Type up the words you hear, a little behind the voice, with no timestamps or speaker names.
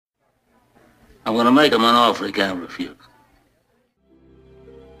I'm gonna make him an offer he can't refuse.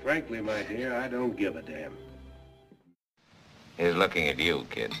 Frankly, my dear, I don't give a damn. He's looking at you,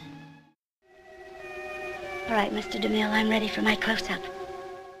 kid. All right, Mr. DeMille, I'm ready for my close-up.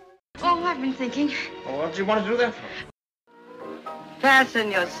 Oh, I've been thinking. Well, what do you want to do that for?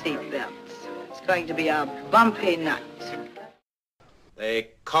 Fasten your seatbelts. It's going to be a bumpy night. They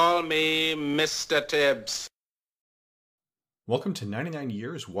call me Mr. Tibbs. Welcome to 99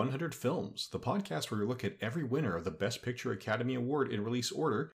 Years, 100 Films, the podcast where we look at every winner of the Best Picture Academy Award in release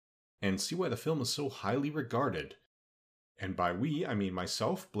order and see why the film is so highly regarded. And by we, I mean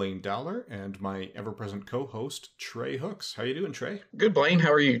myself, Blaine Dowler, and my ever-present co-host, Trey Hooks. How you doing, Trey? Good, Blaine.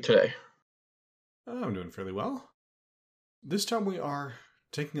 How are you today? I'm doing fairly well. This time we are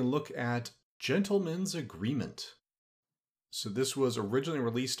taking a look at Gentleman's Agreement. So this was originally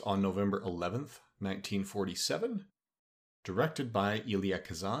released on November 11th, 1947, directed by Elia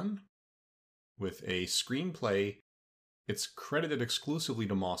Kazan, with a screenplay. It's credited exclusively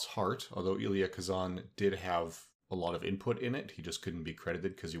to Moss Hart, although Elia Kazan did have a lot of input in it. He just couldn't be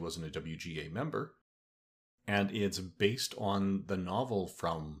credited because he wasn't a WGA member. And it's based on the novel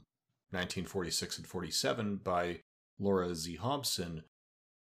from 1946 and 47 by Laura Z. Hobson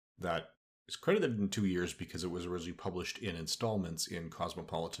that is credited in 2 years because it was originally published in installments in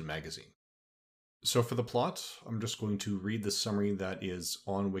Cosmopolitan magazine. So for the plot, I'm just going to read the summary that is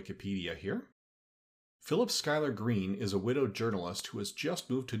on Wikipedia here. Philip Schuyler Green is a widowed journalist who has just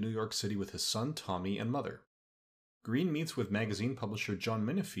moved to New York City with his son Tommy and mother. Green meets with magazine publisher John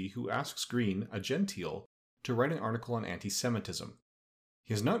Minifie, who asks Green, a Gentile, to write an article on anti-Semitism.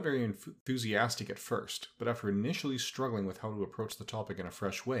 He is not very enthusiastic at first, but after initially struggling with how to approach the topic in a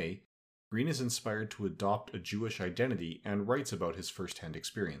fresh way, Green is inspired to adopt a Jewish identity and writes about his first-hand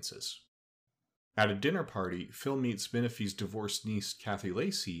experiences. At a dinner party, Phil meets Minifie's divorced niece Kathy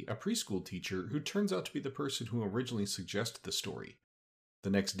Lacey, a preschool teacher who turns out to be the person who originally suggested the story. The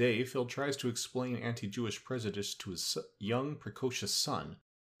next day, Phil tries to explain anti-Jewish prejudice to his young, precocious son,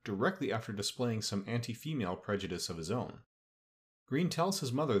 directly after displaying some anti-female prejudice of his own. Green tells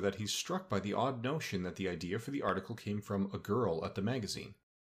his mother that he's struck by the odd notion that the idea for the article came from a girl at the magazine.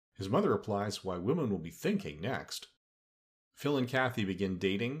 His mother replies why women will be thinking next. Phil and Kathy begin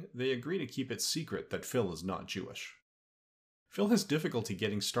dating. They agree to keep it secret that Phil is not Jewish. Phil has difficulty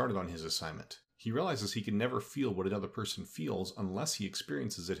getting started on his assignment. He realizes he can never feel what another person feels unless he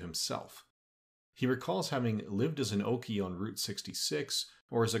experiences it himself. He recalls having lived as an Okie on Route 66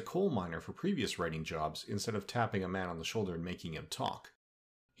 or as a coal miner for previous writing jobs instead of tapping a man on the shoulder and making him talk.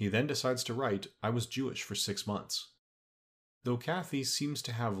 He then decides to write, "I was Jewish for 6 months." Though Kathy seems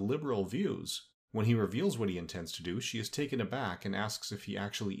to have liberal views, when he reveals what he intends to do, she is taken aback and asks if he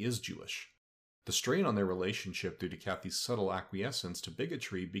actually is Jewish. The strain on their relationship due to Kathy's subtle acquiescence to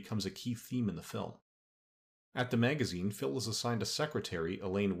bigotry becomes a key theme in the film. At the magazine, Phil is assigned a secretary,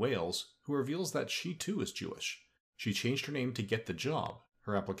 Elaine Wales, who reveals that she too is Jewish. She changed her name to get the job.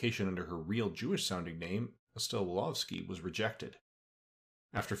 Her application under her real Jewish-sounding name, Estelle Wolofsky, was rejected.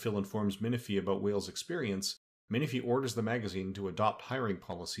 After Phil informs Minifie about Wales' experience, Minifie orders the magazine to adopt hiring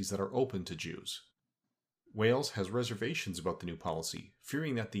policies that are open to Jews. Wales has reservations about the new policy,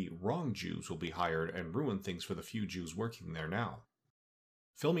 fearing that the wrong Jews will be hired and ruin things for the few Jews working there now.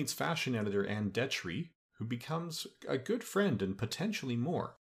 Phil meets fashion editor Anne Detry, who becomes a good friend and potentially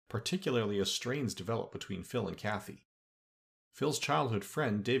more, particularly as strains develop between Phil and Kathy. Phil's childhood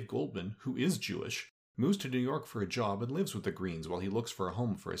friend, Dave Goldman, who is Jewish, moves to New York for a job and lives with the Greens while he looks for a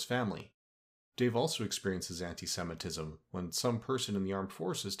home for his family. Dave also experiences anti-Semitism when some person in the armed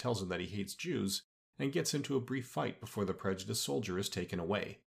forces tells him that he hates Jews and gets into a brief fight before the prejudiced soldier is taken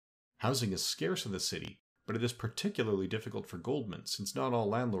away. Housing is scarce in the city, but it is particularly difficult for Goldman since not all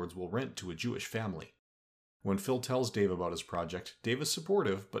landlords will rent to a Jewish family. When Phil tells Dave about his project, Dave is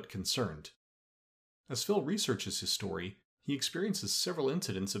supportive but concerned. As Phil researches his story, he experiences several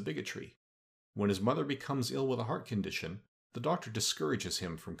incidents of bigotry. When his mother becomes ill with a heart condition, the doctor discourages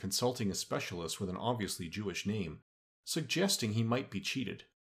him from consulting a specialist with an obviously Jewish name, suggesting he might be cheated.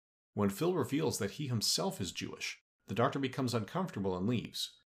 When Phil reveals that he himself is Jewish, the doctor becomes uncomfortable and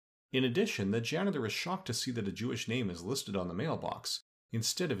leaves. In addition, the janitor is shocked to see that a Jewish name is listed on the mailbox,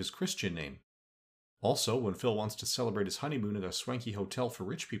 instead of his Christian name. Also, when Phil wants to celebrate his honeymoon at a swanky hotel for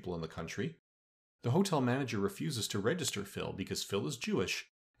rich people in the country, the hotel manager refuses to register Phil because Phil is Jewish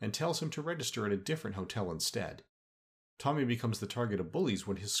and tells him to register at a different hotel instead. Tommy becomes the target of bullies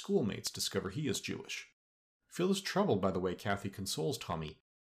when his schoolmates discover he is Jewish. Phil is troubled by the way Kathy consoles Tommy,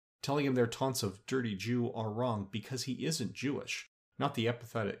 telling him their taunts of dirty Jew are wrong because he isn't Jewish, not the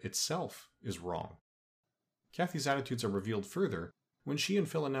epithet itself is wrong. Kathy's attitudes are revealed further when she and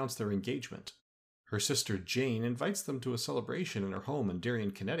Phil announce their engagement. Her sister Jane invites them to a celebration in her home in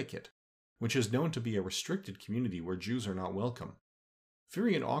Darien, Connecticut, which is known to be a restricted community where Jews are not welcome.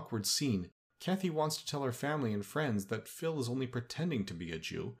 Fearing an awkward scene, Kathy wants to tell her family and friends that Phil is only pretending to be a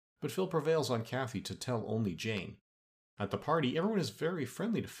Jew, but Phil prevails on Kathy to tell only Jane. At the party, everyone is very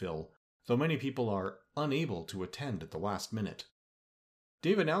friendly to Phil, though many people are unable to attend at the last minute.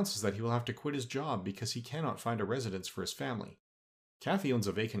 Dave announces that he will have to quit his job because he cannot find a residence for his family. Kathy owns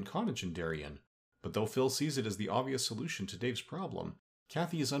a vacant cottage in Darien, but though Phil sees it as the obvious solution to Dave's problem,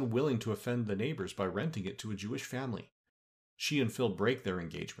 Kathy is unwilling to offend the neighbors by renting it to a Jewish family. She and Phil break their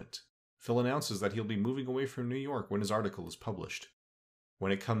engagement. Phil announces that he'll be moving away from New York when his article is published.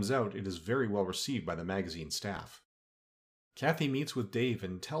 When it comes out, it is very well received by the magazine staff. Kathy meets with Dave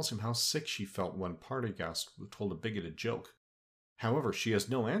and tells him how sick she felt when party guests told a bigoted joke. However, she has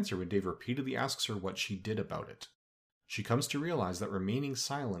no answer when Dave repeatedly asks her what she did about it. She comes to realize that remaining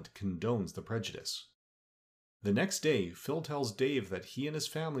silent condones the prejudice. The next day, Phil tells Dave that he and his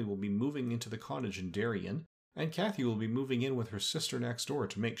family will be moving into the cottage in Darien, and Kathy will be moving in with her sister next door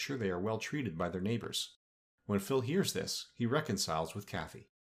to make sure they are well treated by their neighbors. When Phil hears this, he reconciles with Kathy.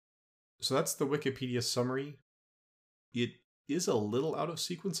 So that's the Wikipedia summary. It is a little out of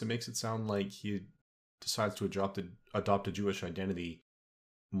sequence. It makes it sound like he decides to adopt a Jewish identity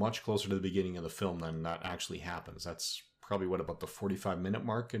much closer to the beginning of the film than that actually happens. That's probably, about the 45-minute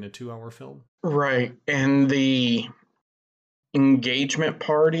mark in a 2-hour film? Right. And the engagement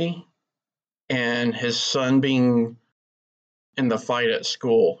party and his son being in the fight at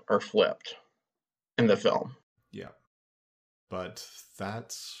school are flipped in the film. Yeah. But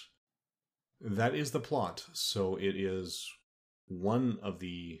that is the plot. So it is one of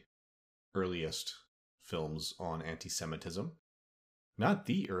the earliest films on anti-Semitism. Not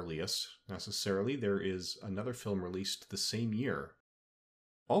the earliest, necessarily. There is another film released the same year,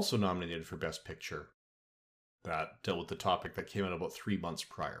 also nominated for Best Picture, that dealt with the topic that came out about 3 months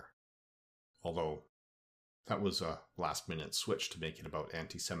prior. Although, that was a last-minute switch to make it about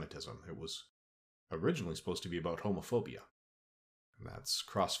anti-Semitism. It was originally supposed to be about homophobia. And that's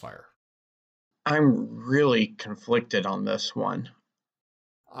Crossfire. I'm really conflicted on this one.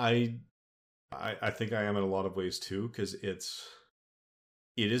 I think I am in a lot of ways too, because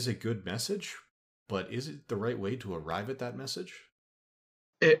it is a good message, but is it the right way to arrive at that message?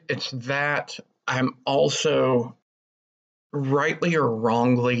 It's that I'm also, rightly or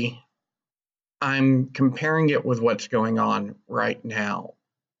wrongly, I'm comparing it with what's going on right now.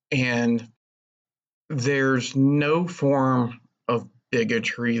 And there's no form of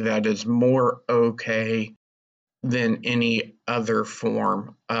bigotry that is more okay than any other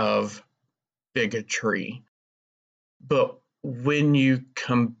form of bigotry. But when you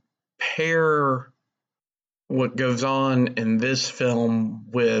compare what goes on in this film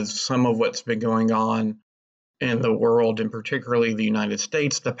with some of what's been going on in the world, and particularly the United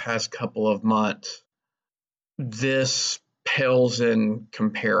States, the past couple of months, this pales in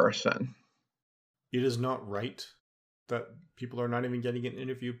comparison. It is not right that people are not even getting an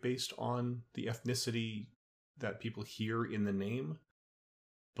interview based on the ethnicity that people hear in the name,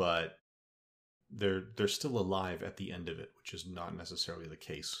 but they're still alive at the end of it, which is not necessarily the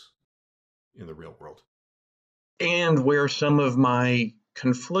case in the real world. And where some of my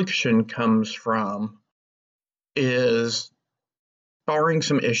confliction comes from is, barring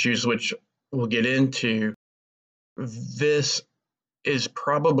some issues which we'll get into, this is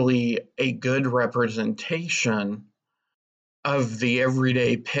probably a good representation of the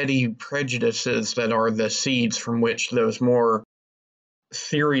everyday petty prejudices that are the seeds from which those more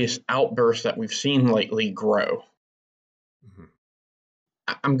serious outbursts that we've seen lately grow. Mm-hmm.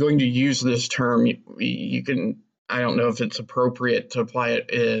 I'm going to use this term. You can, I don't know if it's appropriate to apply it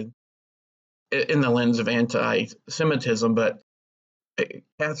in the lens of anti-Semitism, but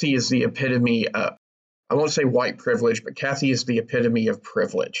Kathy is the epitome of, I won't say white privilege, but Kathy is the epitome of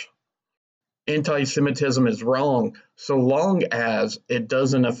privilege. Anti-Semitism is wrong so long as it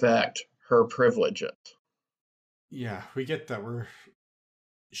doesn't affect her privileges. Yeah, we get that.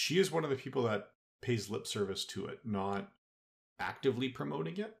 She is one of the people that pays lip service to it, not actively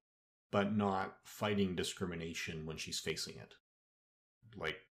promoting it, but not fighting discrimination when she's facing it.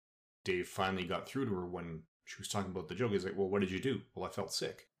 Like, Dave finally got through to her when she was talking about the joke. He's like, well, what did you do? Well, I felt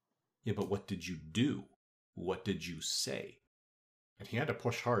sick. Yeah, but what did you do? What did you say? And he had to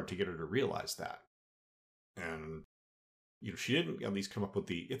push hard to get her to realize that. And, she didn't at least come up with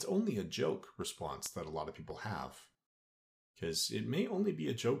the, it's only a joke response that a lot of people have. Because it may only be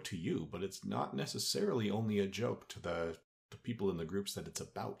a joke to you, but it's not necessarily only a joke to the people in the groups that it's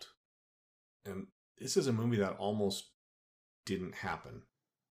about. And this is a movie that almost didn't happen.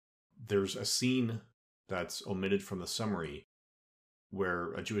 there's a scene that's omitted from the summary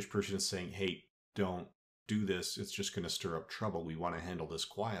where a Jewish person is saying, hey, don't do this. It's just going to stir up trouble. We want to handle this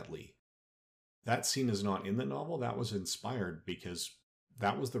quietly. That scene is not in the novel. That was inspired because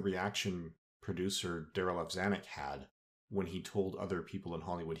that was the reaction producer Darryl F. Zanuck had when he told other people in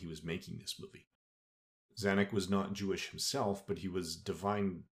Hollywood he was making this movie. Zanuck was not Jewish himself, but he was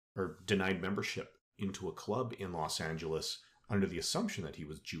denied membership into a club in Los Angeles under the assumption that he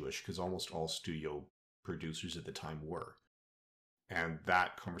was Jewish, because almost all studio producers at the time were. And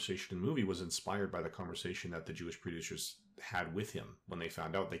that conversation in the movie was inspired by the conversation that the Jewish producers had with him. When they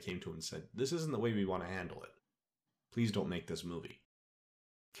found out, they came to him and said, this isn't the way we want to handle it. Please don't make this movie.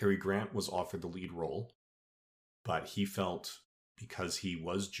 Cary Grant was offered the lead role, but he felt, because he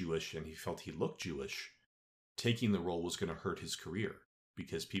was Jewish and he felt he looked Jewish, taking the role was going to hurt his career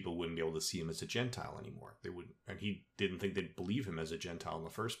because people wouldn't be able to see him as a Gentile anymore. They wouldn't, and he didn't think they'd believe him as a Gentile in the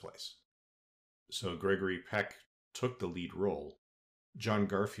first place. So Gregory Peck took the lead role. John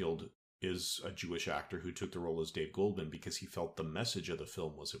Garfield is a Jewish actor who took the role as Dave Goldman because he felt the message of the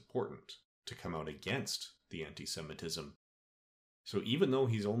film was important to come out against the anti-Semitism. So even though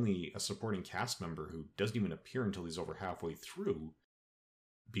he's only a supporting cast member who doesn't even appear until he's over halfway through,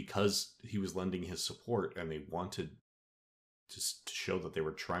 because he was lending his support and they wanted to show that they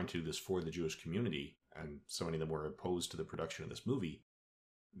were trying to do this for the Jewish community, and so many of them were opposed to the production of this movie,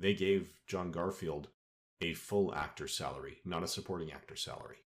 they gave John Garfield a full actor salary, not a supporting actor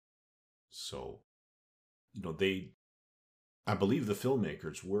salary. So, I believe the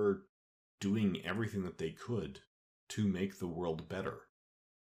filmmakers were doing everything that they could to make the world better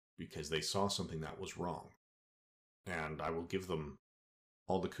because they saw something that was wrong. And I will give them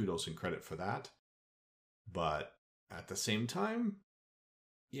all the kudos and credit for that. But at the same time,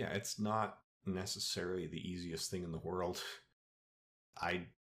 yeah, it's not necessarily the easiest thing in the world. I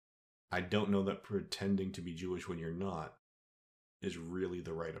don't know that pretending to be Jewish when you're not is really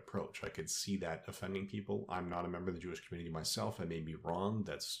the right approach. I could see that offending people. I'm not a member of the Jewish community myself. I may be wrong.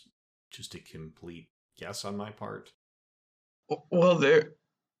 That's just a complete guess on my part. Well,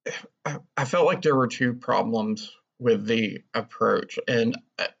 I felt like there were two problems with the approach, and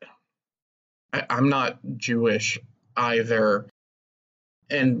I'm not Jewish either.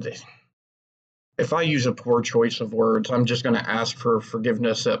 And if I use a poor choice of words, I'm just going to ask for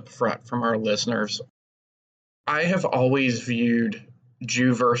forgiveness up front from our listeners. I have always viewed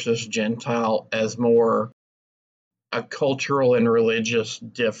Jew versus Gentile as more a cultural and religious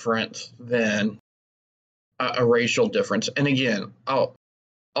difference than a racial difference. And again, all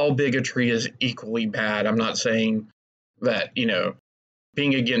bigotry is equally bad. I'm not saying that,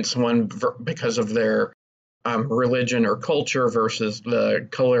 being against one because of their religion or culture versus the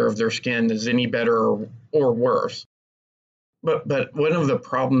color of their skin is any better or worse. But one of the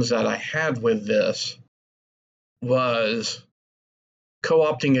problems that I had with this was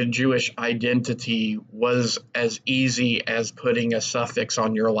co-opting a Jewish identity was as easy as putting a suffix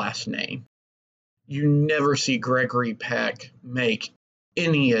on your last name. You never see Gregory Peck make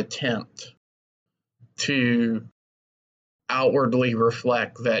any attempt to outwardly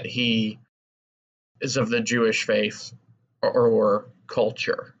reflect that he is of the Jewish faith or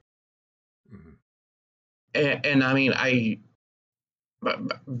culture. Mm-hmm. And I mean,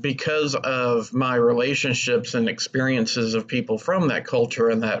 because of my relationships and experiences of people from that culture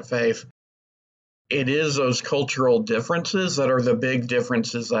and that faith, it is those cultural differences that are the big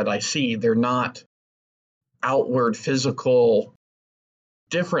differences that I see. They're not outward physical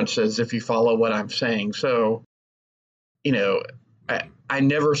differences, if you follow what I'm saying. So, I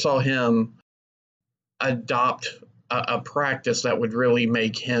never saw him adopt a practice that would really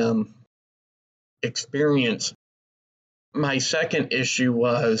make him experience. My second issue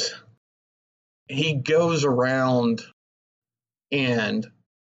was he goes around and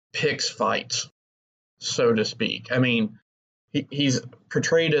picks fights, so to speak. I mean, he's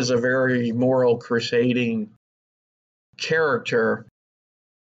portrayed as a very moral, crusading character.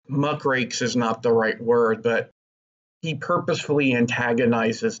 Muckrakes is not the right word, but he purposefully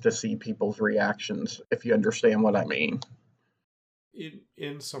antagonizes to see people's reactions, if you understand what I mean.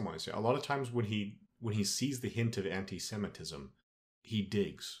 In some ways, yeah. A lot of times when he sees the hint of anti-Semitism, he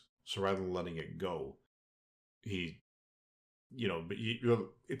digs. So rather than letting it go, he's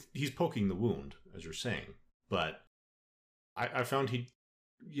poking the wound, as you're saying. But I found he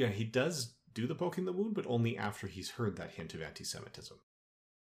does do the poking the wound, but only after he's heard that hint of anti-Semitism.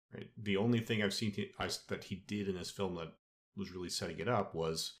 Right. The only thing I've seen that he did in this film that was really setting it up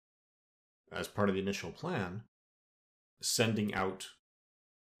was, as part of the initial plan, sending out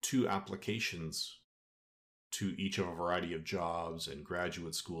 2 applications to each of a variety of jobs and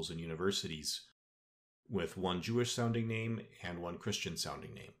graduate schools and universities with one Jewish-sounding name and one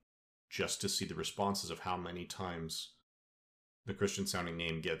Christian-sounding name, just to see the responses of how many times the Christian-sounding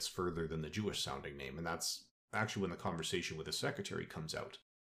name gets further than the Jewish-sounding name. And that's actually when the conversation with the secretary comes out.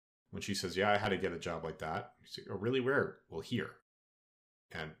 When she says, yeah, I had to get a job like that. He's like, oh, really? Where? Well, here.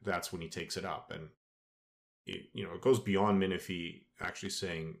 And that's when he takes it up. And, it goes beyond Menifee actually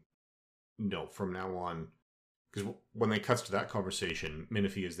saying, no, from now on. Because when they cuts to that conversation,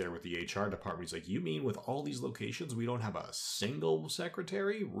 Menifee is there with the HR department. He's like, you mean with all these locations, we don't have a single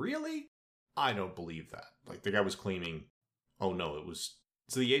secretary? Really? I don't believe that. Like, the guy was claiming, oh, no, it was...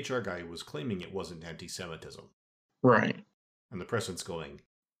 So the HR guy was claiming it wasn't anti-Semitism. Right. And the president's going,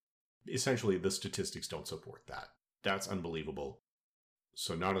 essentially, the statistics don't support that. That's unbelievable.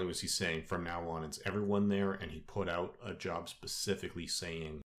 So not only was he saying, from now on, it's everyone there, and he put out a job specifically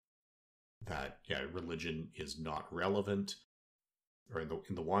saying that, yeah, religion is not relevant, or in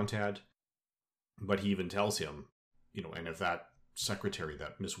the want ad, but he even tells him, and if that secretary,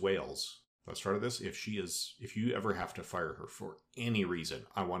 that Miss Wales, that started this, if you ever have to fire her for any reason,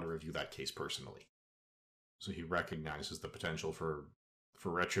 I want to review that case personally. So he recognizes the potential for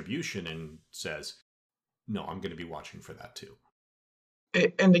retribution and says, no, I'm going to be watching for that too.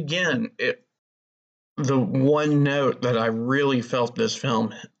 And again, the one note that I really felt this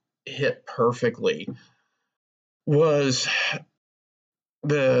film hit perfectly was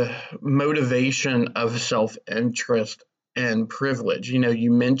the motivation of self-interest and privilege.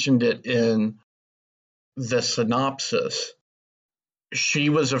 You mentioned it in the synopsis. She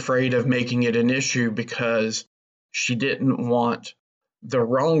was afraid of making it an issue because she didn't want the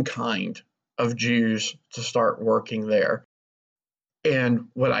wrong kind of Jews to start working there. And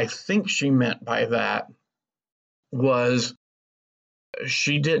what I think she meant by that was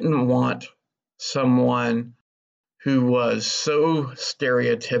she didn't want someone who was so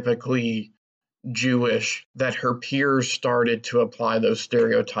stereotypically Jewish that her peers started to apply those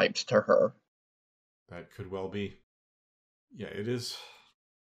stereotypes to her. That could well be. Yeah, it is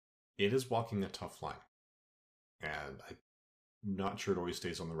walking a tough line. And I'm not sure it always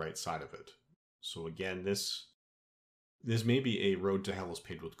stays on the right side of it. So again, this may be a road to hell is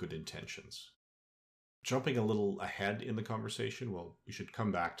paved with good intentions. Jumping a little ahead in the conversation, well, we should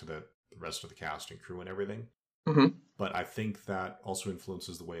come back to the rest of the cast and crew and everything. Mm-hmm. But I think that also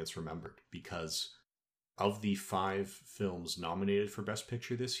influences the way it's remembered, because of the 5 films nominated for Best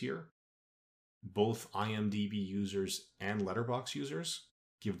Picture this year, both IMDb users and Letterboxd users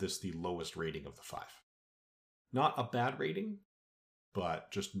give this the lowest rating of the 5. Not a bad rating, but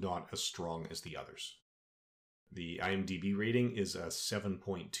just not as strong as the others. The IMDb rating is a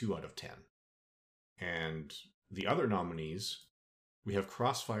 7.2 out of 10. And the other nominees, we have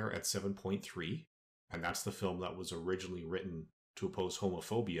Crossfire at 7.3, and that's the film that was originally written to oppose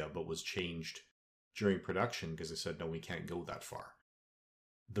homophobia, but was changed during production because they said, no, we can't go that far.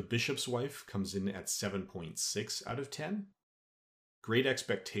 The Bishop's Wife comes in at 7.6 out of 10. Great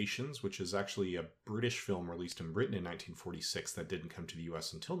Expectations, which is actually a British film released in Britain in 1946 that didn't come to the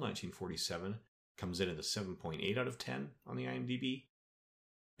US until 1947, comes in at a 7.8 out of 10 on the IMDb.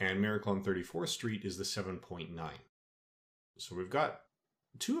 And Miracle on 34th Street is the 7.9. So we've got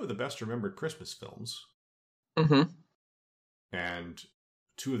 2 of the best remembered Christmas films. Mm-hmm. And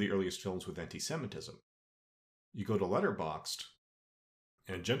 2 of the earliest films with anti-Semitism. You go to Letterboxd,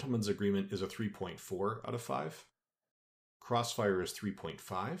 and Gentleman's Agreement is a 3.4 out of 5. Crossfire is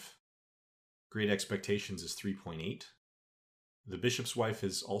 3.5. Great Expectations is 3.8. The Bishop's Wife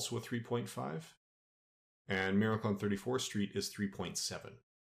is also a 3.5. And Miracle on 34th Street is 3.7.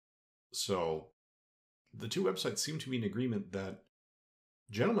 So, the 2 websites seem to be in agreement that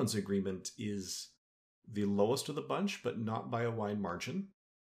Gentleman's Agreement is the lowest of the bunch, but not by a wide margin.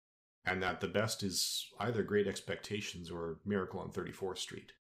 And that the best is either Great Expectations or Miracle on 34th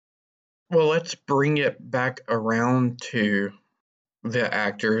Street. Well, let's bring it back around to the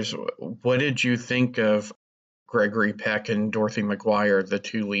actors. What did you think of Gregory Peck and Dorothy McGuire, the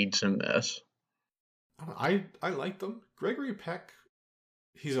 2 leads in this? I like them. Gregory Peck,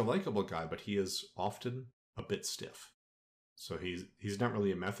 he's a likable guy, but he is often a bit stiff. So he's not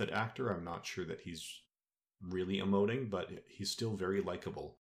really a method actor. I'm not sure that he's really emoting, but he's still very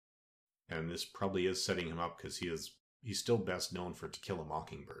likable. And this probably is setting him up because he's still best known for To Kill a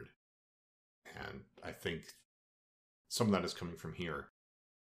Mockingbird. And I think some of that is coming from here.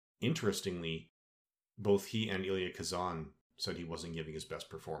 Interestingly, both he and Elia Kazan said he wasn't giving his best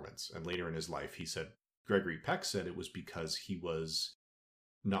performance. And later in his life, Gregory Peck said it was because he was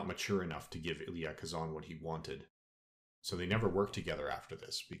not mature enough to give Elia Kazan what he wanted. So they never worked together after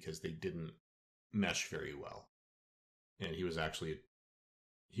this because they didn't mesh very well. And he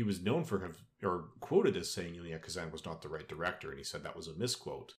was known for or quoted as saying Elia Kazan was not the right director, and he said that was a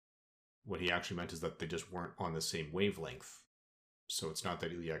misquote. What he actually meant is that they just weren't on the same wavelength. So it's not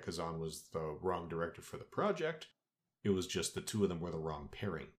that Elia Kazan was the wrong director for the project, it was just the two of them were the wrong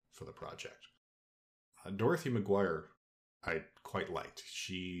pairing for the project. Dorothy McGuire, I quite liked.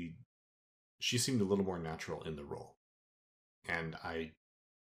 She seemed a little more natural in the role. And I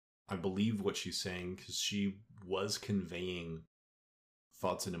believe what she's saying, because she was conveying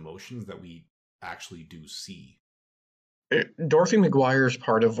thoughts and emotions that we actually do see. Dorothy McGuire is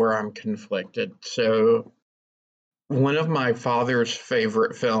part of where I'm conflicted. So one of my father's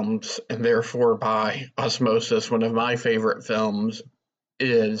favorite films, and therefore by osmosis, one of my favorite films,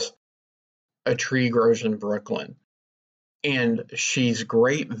 is A Tree Grows in Brooklyn. And she's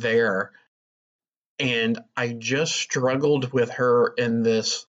great there. And I just struggled with her in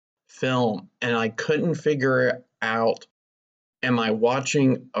this film, and I couldn't figure out, am I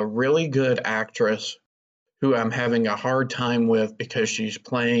watching a really good actress who I'm having a hard time with because she's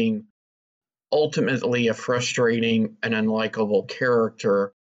playing ultimately a frustrating and unlikable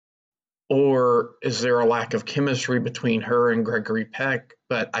character, or is there a lack of chemistry between her and Gregory Peck?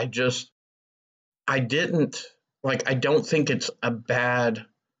 But I don't think it's a bad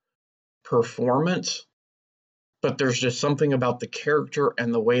performance, but there's just something about the character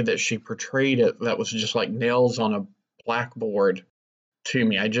and the way that she portrayed it that was just like nails on a blackboard to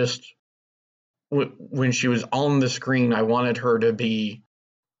me. When she was on the screen, I wanted her to be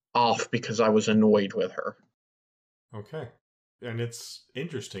off because I was annoyed with her. Okay. And it's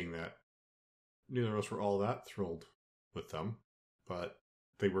interesting that neither of us were all that thrilled with them, but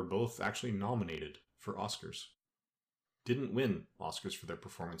they were both actually nominated for Oscars. Didn't win Oscars for their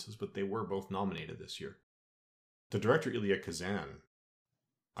performances, but they were both nominated this year. The director, Elia Kazan,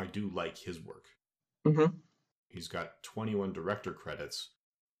 I do like his work. Mm-hmm. He's got 21 director credits,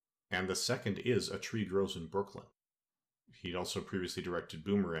 and the second is A Tree Grows in Brooklyn. He'd also previously directed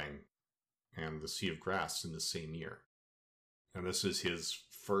Boomerang and The Sea of Grass in the same year. And this is his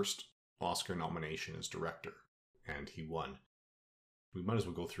first Oscar nomination as director, and he won. We might as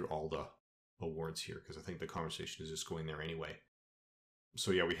well go through all the awards here, because I think the conversation is just going there anyway.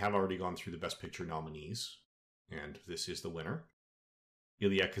 So yeah, we have already gone through the Best Picture nominees, and this is the winner.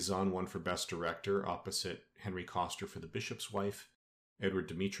 Elia Kazan won for Best Director, opposite Henry Koster for The Bishop's Wife, Edward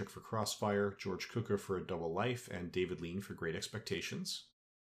Dmytryk for Crossfire, George Cukor for A Double Life, and David Lean for Great Expectations.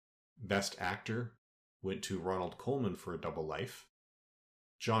 Best Actor went to Ronald Colman for A Double Life.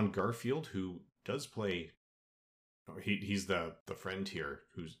 John Garfield, who does play... He's the friend here,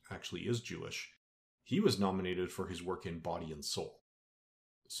 who actually is Jewish. He was nominated for his work in Body and Soul.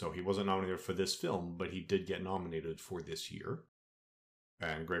 So he wasn't nominated for this film, but he did get nominated for this year.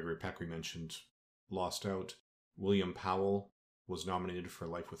 And Gregory Peck, we mentioned, lost out. William Powell was nominated for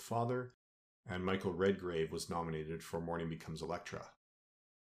Life with Father, and Michael Redgrave was nominated for Morning Becomes Electra.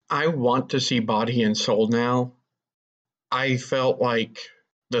 I want to see Body and Soul now. I felt like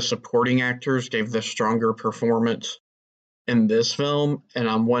the supporting actors gave the stronger performance in this film, and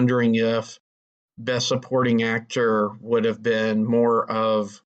I'm wondering if Best Supporting Actor would have been more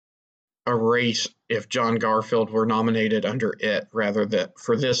of a race if John Garfield were nominated under it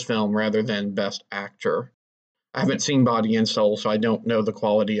for this film rather than Best Actor. I haven't seen Body and Soul, so I don't know the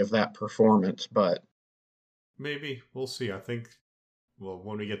quality of that performance, but... Maybe. We'll see. I think,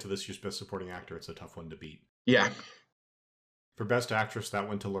 when we get to this year's Best Supporting Actor, it's a tough one to beat. Yeah. For Best Actress, that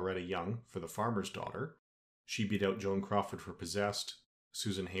went to Loretta Young for The Farmer's Daughter. She beat out Joan Crawford for Possessed,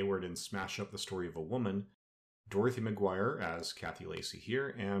 Susan Hayward in Smash Up the Story of a Woman, Dorothy McGuire as Kathy Lacey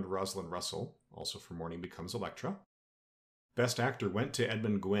here, and Rosalind Russell, also for Morning Becomes Electra. Best Actor went to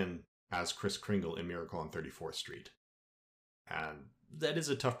Edmund Gwenn as Kris Kringle in Miracle on 34th Street. And that is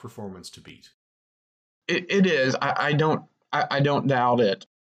a tough performance to beat. It is. I don't doubt it.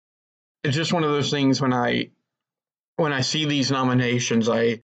 It's just one of those things when I see these nominations,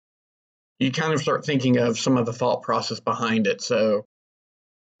 you kind of start thinking of some of the thought process behind it. So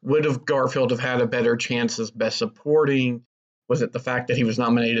would have Garfield have had a better chance as Best Supporting? Was it the fact that he was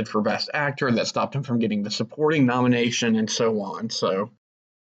nominated for Best Actor that stopped him from getting the supporting nomination, and so on? So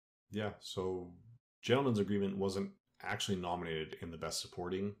yeah, so Gentleman's Agreement wasn't actually nominated in the Best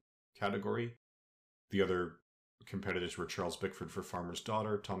Supporting category. The other competitors were Charles Bickford for Farmer's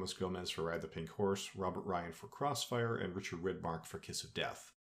Daughter, Thomas Gomez for Ride the Pink Horse, Robert Ryan for Crossfire, and Richard Widmark for Kiss of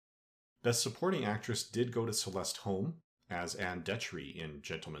Death. Best Supporting Actress did go to Celeste Holm as Anne Detchery in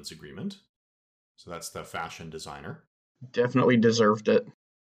Gentleman's Agreement. So that's the fashion designer. Definitely deserved it.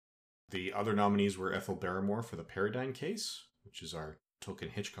 The other nominees were Ethel Barrymore for The Paradigm Case, which is our token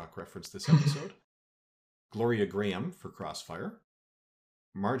Hitchcock reference this episode. Gloria Graham for Crossfire.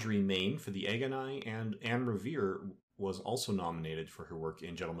 Marjorie Main for The Egg and I, and Anne Revere was also nominated for her work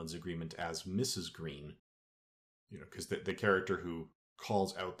in Gentleman's Agreement as Mrs. Green. You know, because the character who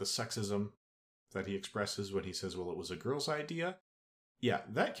calls out the sexism that he expresses when he says, well, it was a girl's idea. Yeah,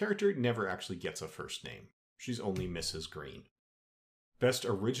 that character never actually gets a first name. She's only Mrs. Green. Best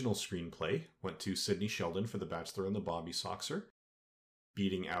Original Screenplay went to Sidney Sheldon for The Bachelor and the Bobby Soxer,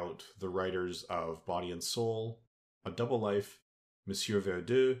 beating out the writers of Body and Soul, A Double Life, Monsieur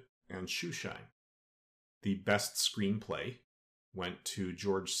Verdoux, and Shoeshine. The Best Screenplay went to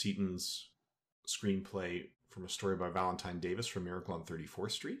George Seaton's screenplay from a story by Valentine Davis for Miracle on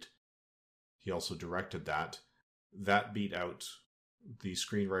 34th Street. He also directed that. That beat out the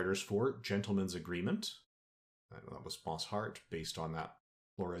screenwriters for Gentleman's Agreement. That was Moss Hart, based on that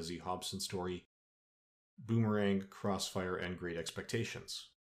Flores E. Hobson story. Boomerang, Crossfire, and Great Expectations.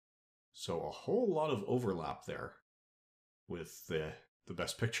 So a whole lot of overlap there with the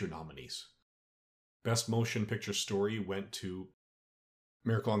Best Picture nominees. Best Motion Picture Story went to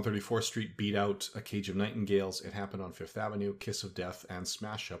Miracle on 34th Street, beat out A Cage of Nightingales, It Happened on Fifth Avenue, Kiss of Death, and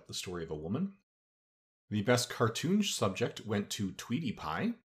Smash Up, The Story of a Woman. The Best Cartoon Subject went to Tweety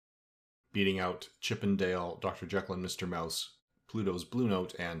Pie, beating out Chip and Dale, Dr. Jekyll and Mr. Mouse, Pluto's Blue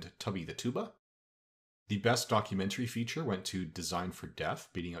Note, and Tubby the Tuba. The Best Documentary Feature went to Design for Death,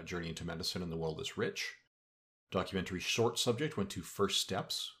 beating out Journey into Medicine and The World is Rich. Documentary Short Subject went to First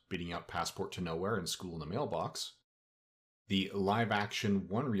Steps, beating out Passport to Nowhere and School in the Mailbox. The live-action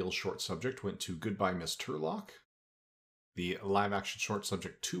one-reel short subject went to Goodbye, Miss Turlock. The live-action short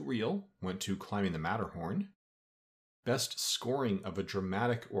subject two-reel went to Climbing the Matterhorn. Best scoring of a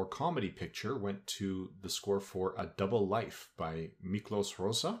dramatic or comedy picture went to the score for A Double Life by Miklos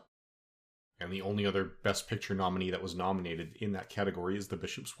Rosa. And the only other Best Picture nominee that was nominated in that category is The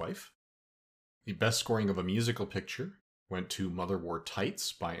Bishop's Wife. The best scoring of a musical picture went to Mother Wore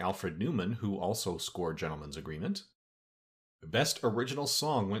Tights by Alfred Newman, who also scored Gentleman's Agreement. The best original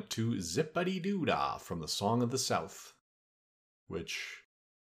song went to Zip-a-dee-doo-dah from The Song of the South, which,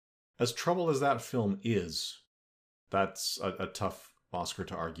 as troubled as that film is, that's a tough Oscar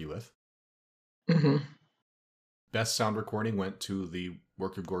to argue with. Mm-hmm. Best sound recording went to the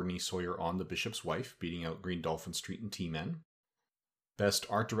work of Gordon E. Sawyer on The Bishop's Wife, beating out Green Dolphin Street and T-Men. Best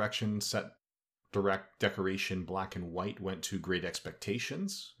art direction, set decoration, black and white went to Great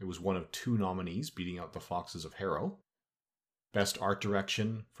Expectations. It was one of two nominees, beating out The Foxes of Harrow. Best art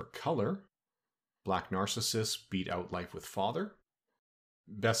direction for color, Black Narcissus beat out Life with Father.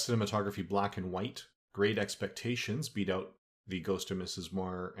 Best cinematography, black and white, Great Expectations beat out The Ghost of Mrs.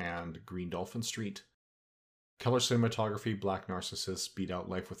 Moore and Green Dolphin Street. Color cinematography, Black Narcissus beat out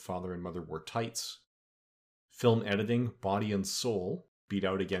Life with Father and Mother Wore Tights. Film editing, Body and Soul beat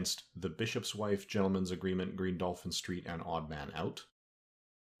out against The Bishop's Wife, Gentleman's Agreement, Green Dolphin Street, and Odd Man Out.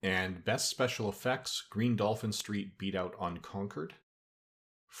 And Best Special Effects, Green Dolphin Street beat out Unconquered.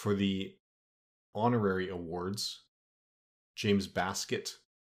 For the honorary awards, James Baskett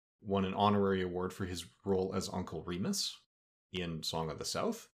won an honorary award for his role as Uncle Remus in Song of the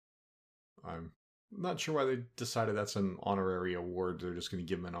South. I'm not sure why they decided that's an honorary award. They're just going to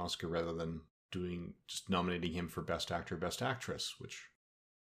give him an Oscar rather than just nominating him for Best Actor, Best Actress, which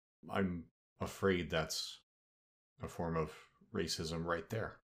I'm afraid that's a form of racism right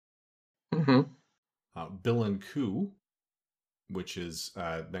there. Mm-hmm. Bill and Coo, which is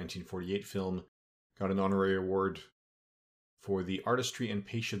a 1948 film, got an honorary award for the artistry and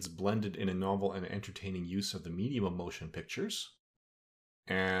patience blended in a novel and entertaining use of the medium of motion pictures.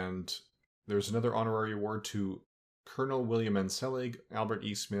 And there's another honorary award to Colonel William N. Selig, Albert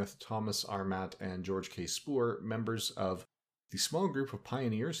E. Smith, Thomas R. Matt, and George K. Spoor, members of the small group of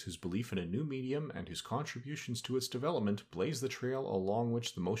pioneers whose belief in a new medium and whose contributions to its development blaze the trail along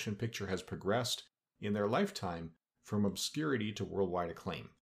which the motion picture has progressed in their lifetime from obscurity to worldwide acclaim.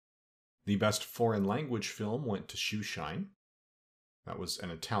 The best foreign language film went to Shoeshine. That was an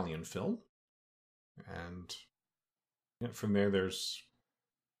Italian film. And from there, there's,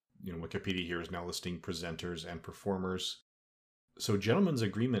 Wikipedia here is now listing presenters and performers. So Gentleman's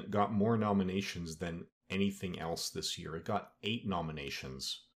Agreement got more nominations than anything else this year. It got 8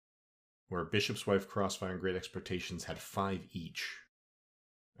 nominations, where Bishop's Wife, Crossfire, and Great Expectations had 5 each.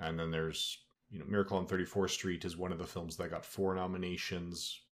 And then there's, Miracle on 34th Street is one of the films that got 4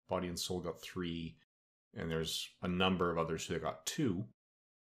 nominations. Body and Soul got 3. And there's a number of others that got 2.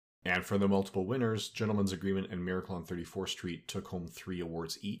 And for the multiple winners, Gentleman's Agreement and Miracle on 34th Street took home 3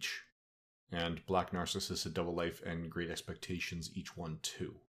 awards each. And Black Narcissus, A Double Life, and Great Expectations each won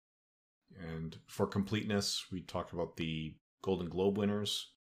 2. And for completeness, we talked about the Golden Globe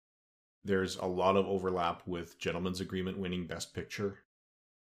winners. There's a lot of overlap with Gentleman's Agreement winning Best Picture,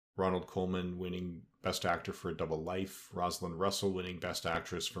 Ronald Colman winning Best Actor for A Double Life, Rosalind Russell winning Best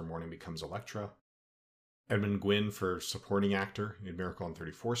Actress for Morning Becomes Electra, Edmund Gwynn for Supporting Actor in Miracle on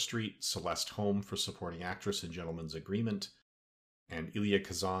 34th Street, Celeste Holm for Supporting Actress in Gentleman's Agreement, and Elia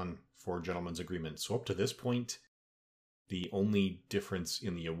Kazan for Gentleman's Agreement. So up to this point, the only difference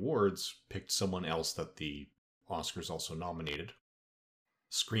in the awards picked someone else that the Oscars also nominated.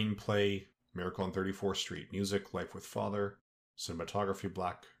 Screenplay, Miracle on 34th Street. Music, Life with Father. Cinematography,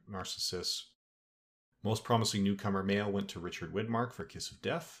 Black Narcissus. Most Promising Newcomer Male went to Richard Widmark for Kiss of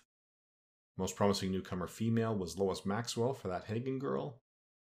Death. Most Promising Newcomer Female was Lois Maxwell for That Hagen Girl.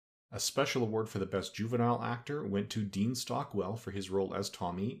 A special award for the Best Juvenile Actor went to Dean Stockwell for his role as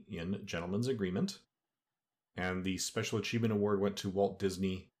Tommy in Gentleman's Agreement. And the Special Achievement Award went to Walt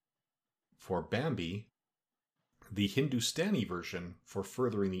Disney for Bambi, the Hindustani version for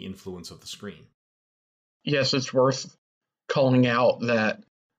furthering the influence of the screen. Yes, it's worth calling out that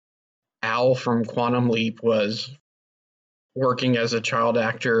Al from Quantum Leap was working as a child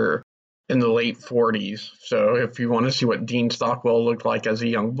actor in the late 40s. So if you want to see what Dean Stockwell looked like as a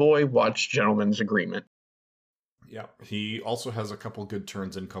young boy, watch Gentleman's Agreement. Yeah, he also has a couple good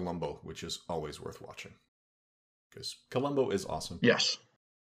turns in Columbo, which is always worth watching. Because Columbo is awesome. Yes.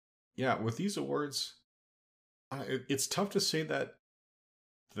 Yeah, with these awards, it's tough to say that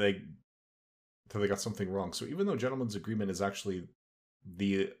they got something wrong. So even though Gentleman's Agreement is actually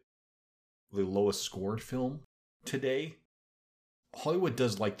the lowest scored film today, Hollywood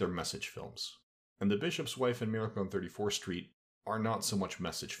does like their message films. And The Bishop's Wife and Miracle on 34th Street are not so much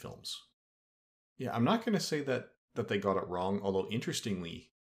message films. Yeah, I'm not going to say that they got it wrong, although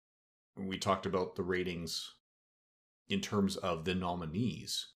interestingly, we talked about the ratings in terms of the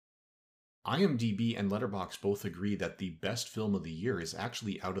nominees. IMDb and Letterboxd both agree that the best film of the year is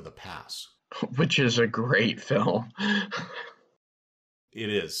actually Out of the Pass. Which is a great film. It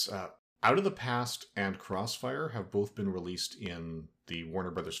is. Out of the Past and Crossfire have both been released in the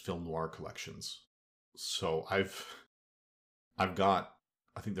Warner Brothers Film Noir collections. So I've got,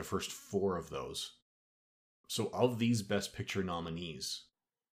 I think, the first 4 of those. So of these Best Picture nominees,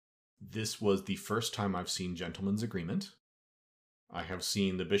 this was the first time I've seen Gentleman's Agreement. I have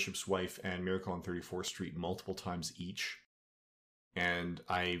seen The Bishop's Wife and Miracle on 34th Street multiple times each. And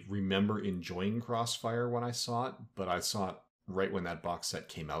I remember enjoying Crossfire when I saw it, but I saw it right when that box set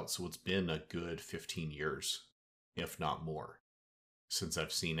came out, so it's been a good 15 years, if not more, since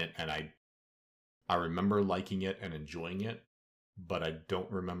I've seen it, and I remember liking it and enjoying it, but I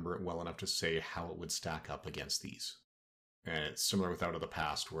don't remember it well enough to say how it would stack up against these. And it's similar with Out of the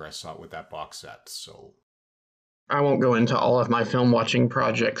Past, where I saw it with that box set, so... I won't go into all of my film watching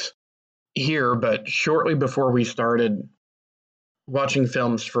projects here, but shortly before we started watching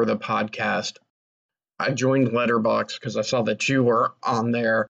films for the podcast, I joined Letterboxd because I saw that you were on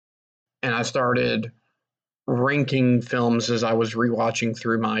there, and I started ranking films as I was rewatching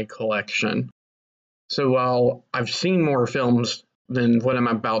through my collection. So while I've seen more films than what I'm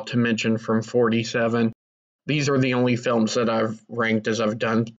about to mention from 47, these are the only films that I've ranked as I've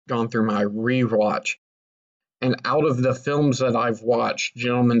gone through my rewatch. And out of the films that I've watched,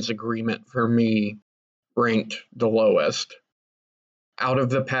 Gentleman's Agreement for me ranked the lowest. Out of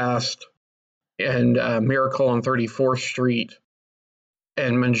the Past and Miracle on 34th Street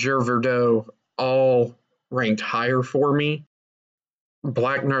and Monsieur Verdot all ranked higher for me.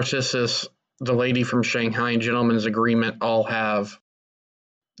 Black Narcissus, The Lady from Shanghai, and Gentleman's Agreement all have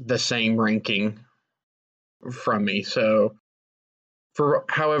the same ranking from me. So for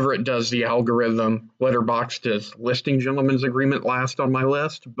however it does the algorithm, Letterboxd is listing Gentleman's Agreement last on my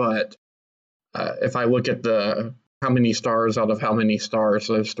list, but if I look at the how many stars out of how many stars,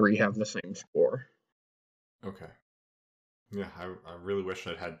 those 3 have the same score. Okay. Yeah, I really wish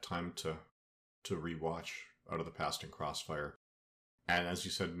I'd had time to rewatch Out of the Past and Crossfire. And as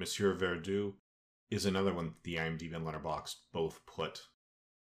you said, Monsieur Verdoux is another one the IMDb and Letterboxd both put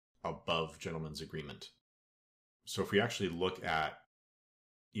above Gentleman's Agreement. So if we actually look at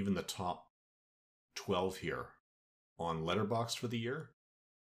even the top 12 here on Letterboxd for the year,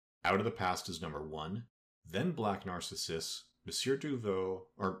 Out of the Past is number 1, then Black Narcissus, Monsieur Verdoux,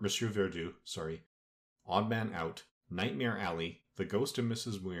 Odd Man Out, Nightmare Alley, The Ghost of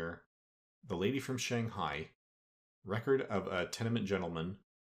Mrs. Muir, The Lady from Shanghai, Record of a Tenement Gentleman,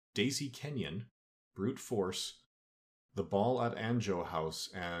 Daisy Kenyon, Brute Force, The Ball at Anjou House,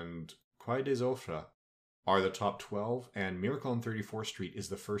 and Quai des Orfèvres are the top 12, and Miracle on 34th Street is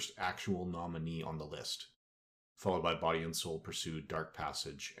the first actual nominee on the list, followed by Body and Soul, Pursued, Dark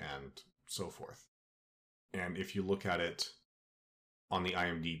Passage, and so forth. And if you look at it On the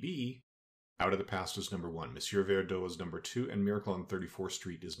IMDb, Out of the Past is number 1, Monsieur Verdeau is number 2, and Miracle on 34th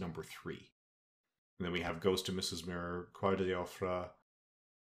Street is number 3. And then we have Ghost of Mrs. Mirror, Croix d'Offre,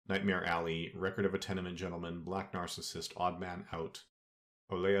 Nightmare Alley, Record of a Tenement Gentleman, Black Narcissist, Odd Man Out,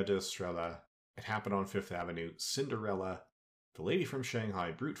 Olea de Estrella, It Happened on Fifth Avenue, Cinderella, The Lady from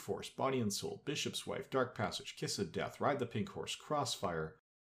Shanghai, Brute Force, Body and Soul, Bishop's Wife, Dark Passage, Kiss of Death, Ride the Pink Horse, Crossfire,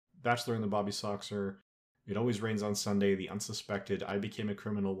 Bachelor in the Bobby Soxer, It Always Rains on Sunday, The Unsuspected, I Became a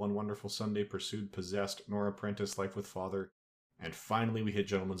Criminal, One Wonderful Sunday, Pursued, Possessed, Nora Prentice, Life with Father, and finally we hit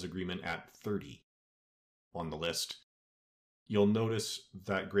Gentleman's Agreement at 30 on the list. You'll notice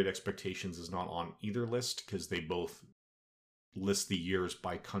that Great Expectations is not on either list because they both list the years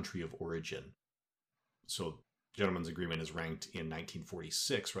by country of origin. So Gentleman's Agreement is ranked in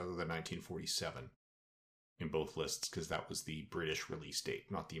 1946 rather than 1947 in both lists because that was the British release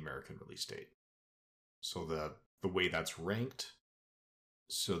date, not the American release date. So the way that's ranked,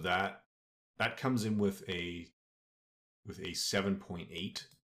 so that comes in with a 7.8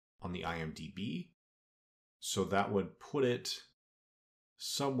 on the IMDb. So that would put it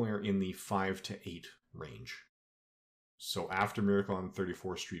somewhere in the 5 to 8 range. So after Miracle on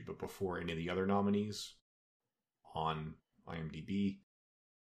 34th Street, but before any of the other nominees on IMDb.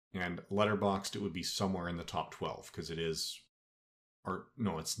 And Letterboxd, it would be somewhere in the top 12, because it is... Or,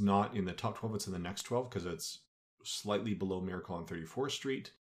 no, it's not in the top 12, it's in the next 12, because it's slightly below Miracle on 34th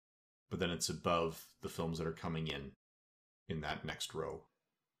Street, but then it's above the films that are coming in that next row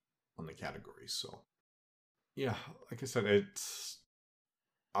on the categories. So, yeah, like I said, it's...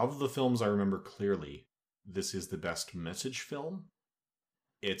 Of the films I remember clearly, this is the best message film.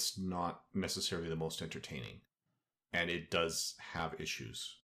 It's not necessarily the most entertaining. And it does have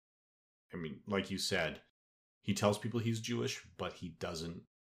issues. I mean, like you said, he tells people he's Jewish, but he doesn't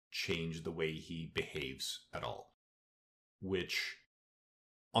change the way he behaves at all. Which,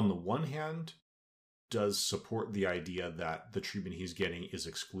 on the one hand, does support the idea that the treatment he's getting is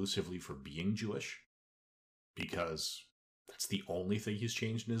exclusively for being Jewish. Because that's the only thing he's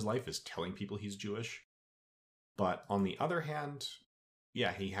changed in his life, is telling people he's Jewish. But on the other hand,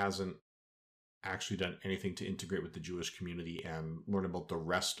 yeah, he hasn't actually done anything to integrate with the Jewish community and learn about the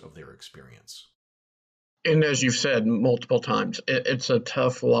rest of their experience. And as you've said multiple times, it's a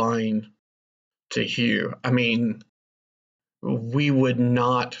tough line to hew. I mean, we would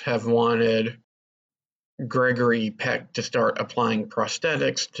not have wanted Gregory Peck to start applying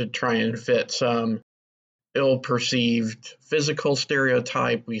prosthetics to try and fit some ill-perceived physical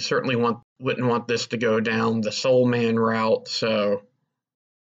stereotype. We certainly wouldn't want this to go down the soul man route, so...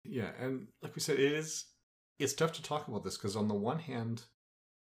 Yeah, and like we said, it's tough to talk about this, because on the one hand,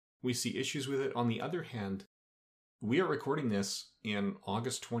 we see issues with it. On the other hand, we are recording this in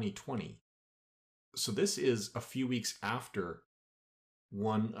August 2020. So this is a few weeks after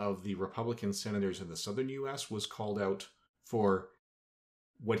one of the Republican senators in the southern U.S. was called out for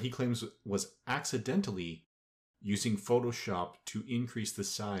what he claims was accidentally using Photoshop to increase the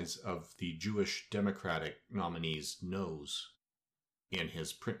size of the Jewish Democratic nominee's nose in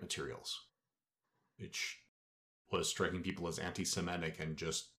his print materials, which was striking people as anti-Semitic and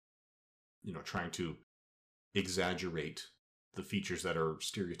just, trying to exaggerate the features that are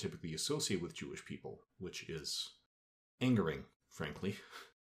stereotypically associated with Jewish people, which is angering, frankly.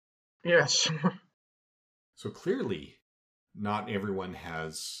 Yes. So clearly, not everyone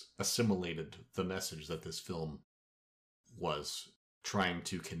has assimilated the message that this film was trying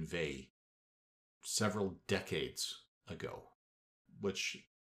to convey several decades ago, which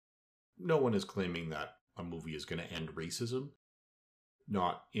no one is claiming that a movie is going to end racism,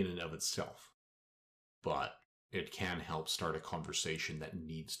 not in and of itself, but it can help start a conversation that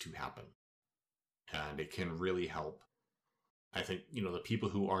needs to happen. And it can really help, I think, the people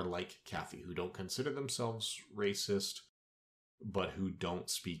who are like Kathy, who don't consider themselves racist, but who don't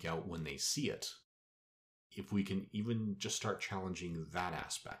speak out when they see it. If we can even just start challenging that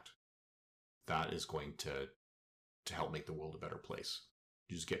aspect, that is going to help make the world a better place.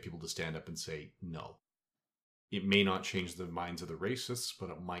 You just get people to stand up and say no. It may not change the minds of the racists, but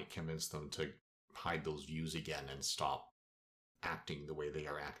it might convince them to hide those views again and stop acting the way they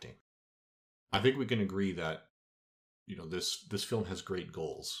are acting. I think we can agree that, this film has great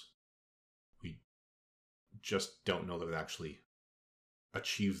goals. We just don't know that it actually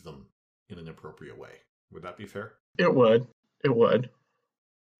achieves them in an appropriate way. Would that be fair? It would. It would.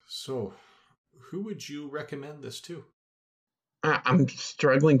 So, who would you recommend this to? I'm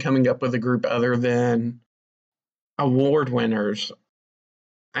struggling coming up with a group other than award winners.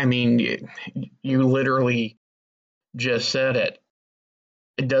 I mean, you literally just said it.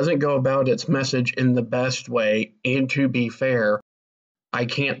 It doesn't go about its message in the best way, and to be fair, I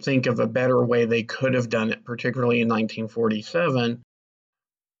can't think of a better way they could have done it, particularly in 1947.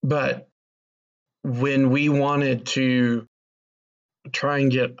 But when we wanted to try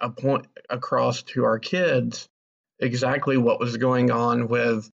and get a point across to our kids exactly what was going on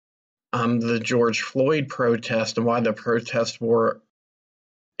with the George Floyd protest and why the protests were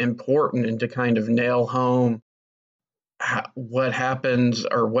important, and to kind of nail home what happens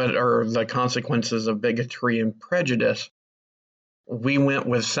or what are the consequences of bigotry and prejudice, we went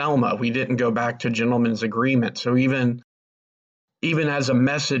with Selma. We didn't go back to Gentleman's Agreement. So even as a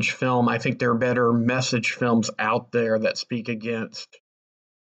message film, I think there are better message films out there that speak against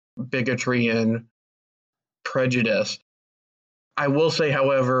bigotry and prejudice. I will say,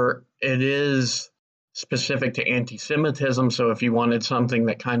 however, it is specific to anti-Semitism, so if you wanted something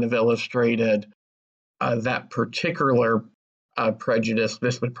that kind of illustrated that particular prejudice,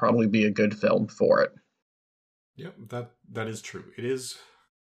 this would probably be a good film for it. Yep, that is true. It is,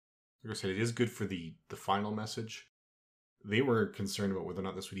 like I said, it is good for the final message. They were concerned about whether or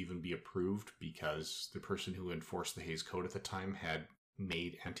not this would even be approved because the person who enforced the Hays Code at the time had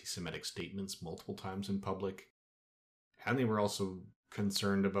made anti-Semitic statements multiple times in public. And they were also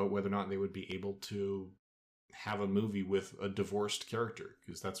concerned about whether or not they would be able to have a movie with a divorced character,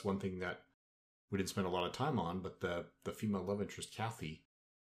 because that's one thing that we didn't spend a lot of time on, but the female love interest, Kathy,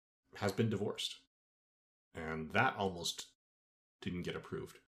 has been divorced. And that almost didn't get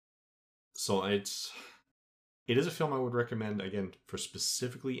approved. So it is a film I would recommend, again, for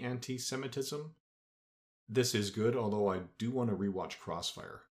specifically anti-Semitism. This is good, although I do want to rewatch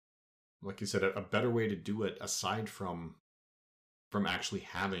Crossfire. Like you said, a better way to do it, aside from actually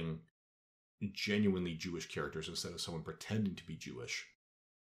having genuinely Jewish characters instead of someone pretending to be Jewish,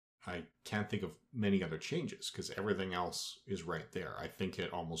 I can't think of many other changes, because everything else is right there. I think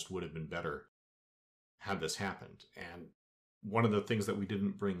it almost would have been better had this happened. And one of the things that we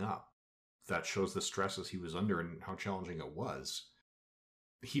didn't bring up that shows the stresses he was under and how challenging it was,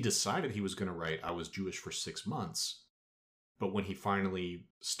 he decided he was going to write I Was Jewish for 6 months, but when he finally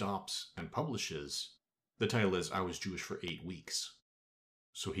stops and publishes, the title is I Was Jewish for 8 weeks.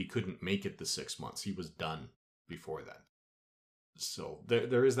 So he couldn't make it the 6 months. He was done before that. So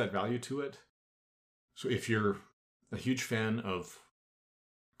there is that value to it. So if you're a huge fan of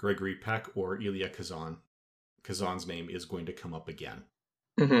Gregory Peck or Elia Kazan, Kazan's name is going to come up again.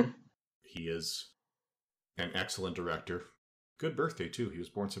 Mm-hmm. He is an excellent director. Good birthday, too. He was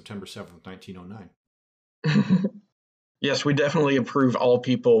born September 7th, 1909. Yes, we definitely approve all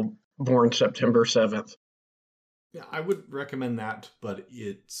people born September 7th. Yeah, I would recommend that, but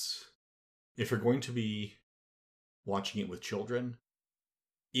if you're going to be watching it with children,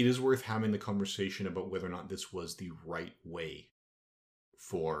 it is worth having the conversation about whether or not this was the right way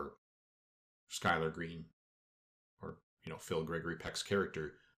for Skylar Green, or Phil Gregory Peck's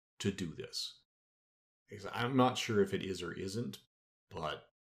character, to do this. I'm not sure if it is or isn't, but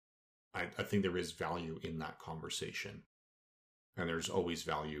I think there is value in that conversation. And there's always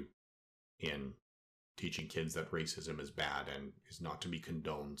value in teaching kids that racism is bad and is not to be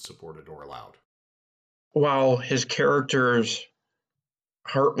condoned, supported, or allowed. While his character's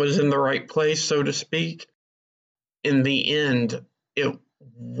heart was in the right place, so to speak, in the end, it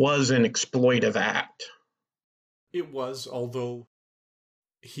was an exploitive act. It was, although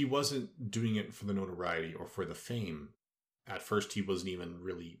he wasn't doing it for the notoriety or for the fame. At first, he wasn't even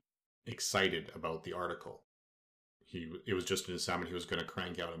really excited about the article. It was just an assignment he was going to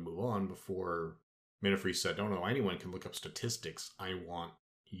crank out and move on before Minifree said, no, anyone can look up statistics. I want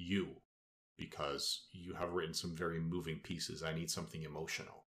you, because you have written some very moving pieces. I need something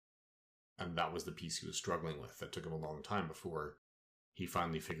emotional. And that was the piece he was struggling with. That took him a long time before he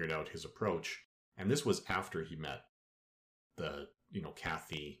finally figured out his approach. And this was after he met the,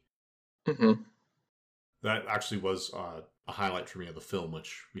 Kathy. Mm-hmm. That actually was a highlight for me of the film,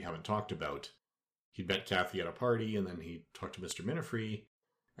 which we haven't talked about. He'd met Kathy at a party, and then he talked to Mr. Minifree.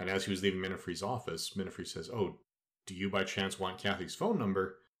 And as he was leaving Minifree's office, Minifree says, "Oh, do you by chance want Kathy's phone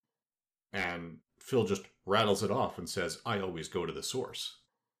number?" And Phil just rattles it off and says, "I always go to the source."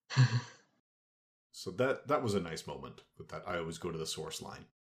 So that was a nice moment with that "I always go to the source" line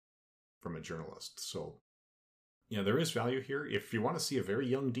from a journalist. So, yeah, there is value here. If you want to see a very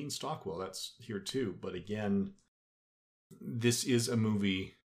young Dean Stockwell, that's here too. But again, this is a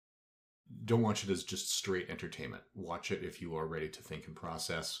movie. Don't watch it as just straight entertainment. Watch it if you are ready to think and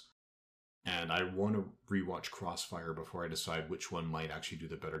process. And I want to rewatch Crossfire before I decide which one might actually do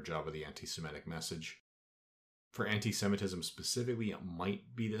the better job of the anti-Semitic message. For anti-Semitism specifically, it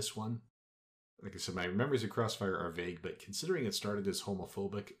might be this one. Like I said, my memories of Crossfire are vague, but considering it started as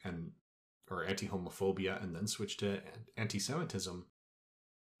homophobic or anti-homophobia and then switched to anti-Semitism,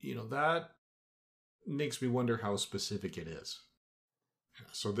 that makes me wonder how specific it is.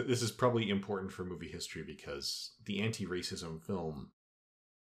 So this is probably important for movie history because the anti-racism film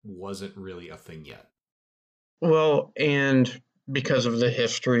wasn't really a thing yet. Well, and because of the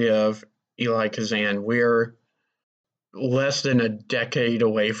history of Eli Kazan, we're less than a decade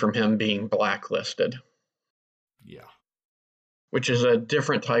away from him being blacklisted. Yeah. Which is a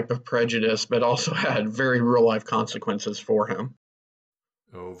different type of prejudice, but also had very real-life consequences for him.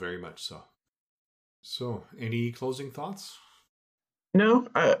 Oh, very much so. So, any closing thoughts? No,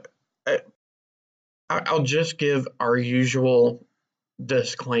 I'll just give our usual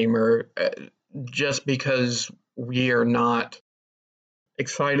disclaimer. Just because we are not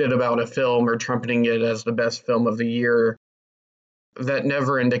excited about a film or trumpeting it as the best film of the year, that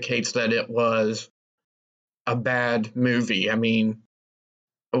never indicates that it was a bad movie. I mean,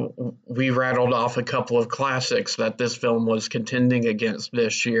 we rattled off a couple of classics that this film was contending against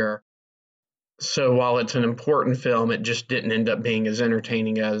this year. So while it's an important film, it just didn't end up being as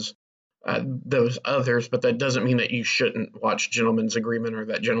entertaining as those others. But that doesn't mean that you shouldn't watch Gentleman's Agreement or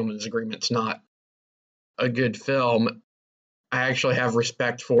that Gentleman's Agreement's not a good film. I actually have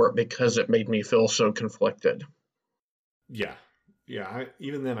respect for it because it made me feel so conflicted. Yeah.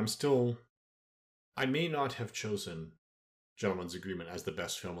 Even then, I may not have chosen Gentleman's Agreement as the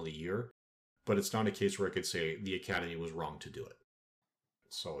best film of the year, but it's not a case where I could say the Academy was wrong to do it.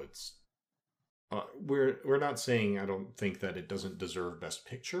 So it's we're not saying I don't think that it doesn't deserve Best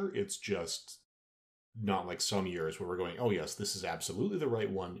Picture. It's just not like some years where we're going, oh yes, this is absolutely the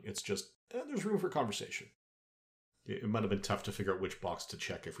right one. It's just there's room for conversation. It might have been tough to figure out which box to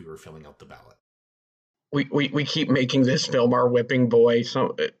check if we were filling out the ballot. We keep making this film our whipping boy.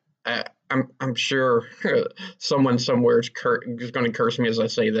 So I'm sure someone somewhere is going to curse me as I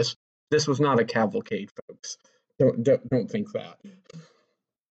say this. This was not a cavalcade, folks. Don't think that.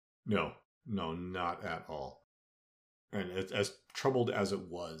 No, not at all. And as troubled as it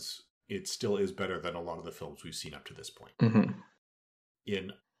was, it still is better than a lot of the films we've seen up to this point. Mm-hmm.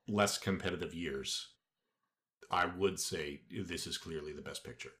 In less competitive years, I would say this is clearly the best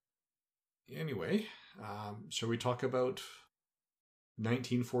picture. Anyway, shall we talk about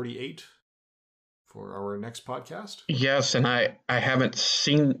 1948 for our next podcast? Yes, and I haven't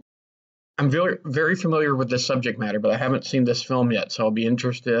seen... I'm very, very familiar with the subject matter, but I haven't seen this film yet, so I'll be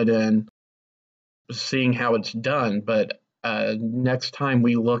interested in seeing how it's done. But next time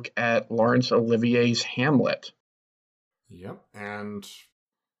we look at Laurence Olivier's Hamlet. Yep, and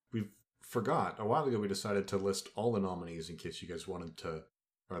we forgot, a while ago we decided to list all the nominees in case you guys wanted to,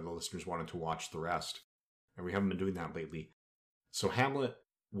 or the listeners wanted to watch the rest. And we haven't been doing that lately. So Hamlet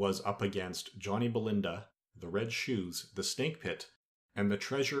was up against Johnny Belinda, The Red Shoes, The Snake Pit, and The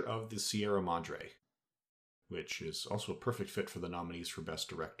Treasure of the Sierra Madre, which is also a perfect fit for the nominees for Best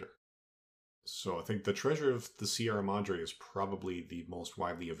Director. So I think The Treasure of the Sierra Madre is probably the most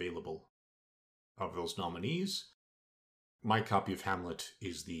widely available of those nominees. My copy of Hamlet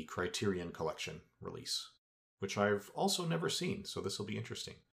is the Criterion Collection release, which I've also never seen, so this will be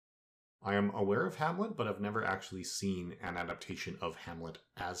interesting. I am aware of Hamlet, but I've never actually seen an adaptation of Hamlet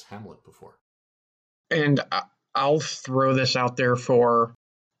as Hamlet before. And I'll throw this out there for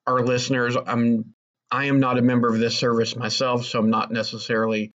our listeners. I am not a member of this service myself, so I'm not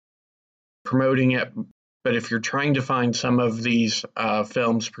necessarily promoting it. But if you're trying to find some of these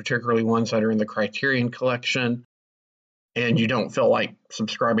films, particularly ones that are in the Criterion Collection, and you don't feel like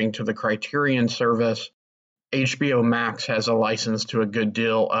subscribing to the Criterion service, HBO Max has a license to a good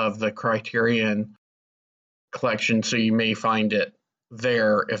deal of the Criterion Collection, so you may find it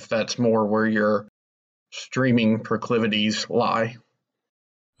there if that's more where your streaming proclivities lie.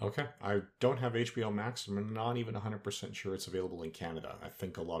 Okay, I don't have HBO Max. I'm not even 100% sure it's available in Canada. I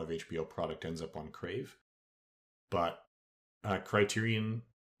think a lot of HBO product ends up on Crave. But Criterion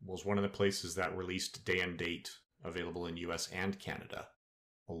was one of the places that released day and date available in US and Canada.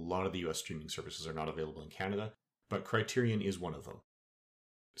 A lot of the US streaming services are not available in Canada, but Criterion is one of them.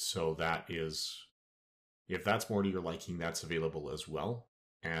 So that is, if that's more to your liking, that's available as well.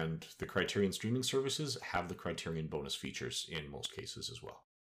 And the Criterion streaming services have the Criterion bonus features in most cases as well.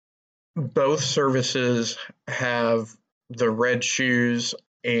 Both services have The Red Shoes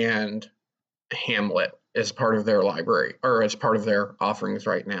and Hamlet as part of their library, or as part of their offerings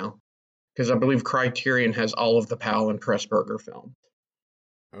right now. Because I believe Criterion has all of the Powell and Pressburger films.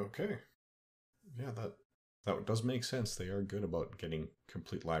 Okay. Yeah, that does make sense. They are good about getting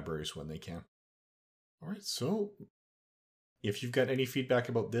complete libraries when they can. All right, so if you've got any feedback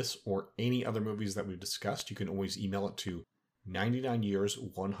about this or any other movies that we've discussed, you can always email it to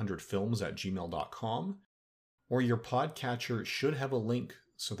 99years100films@gmail.com, or your podcatcher should have a link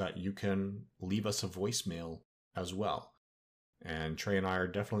so that you can leave us a voicemail as well. And Trey and I are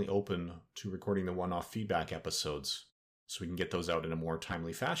definitely open to recording the one-off feedback episodes so we can get those out in a more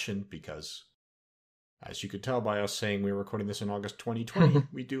timely fashion because, as you could tell by us saying we're recording this in August 2020,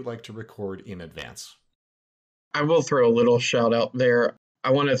 we do like to record in advance. I will throw a little shout out there.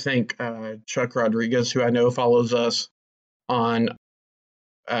 I want to thank Chuck Rodriguez, who I know follows us on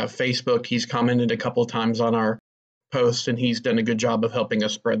Facebook. He's commented a couple times on our posts, and he's done a good job of helping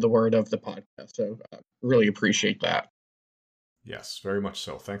us spread the word of the podcast. So really appreciate that. Yes, very much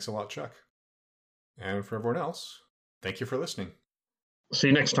so. Thanks a lot, Chuck. And for everyone else, thank you for listening. See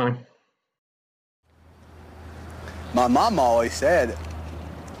you next time. My mom always said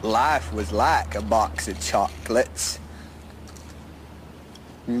life was like a box of chocolates.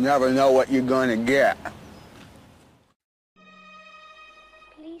 You never know what you're going to get.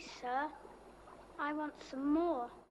 Please, sir, I want some more.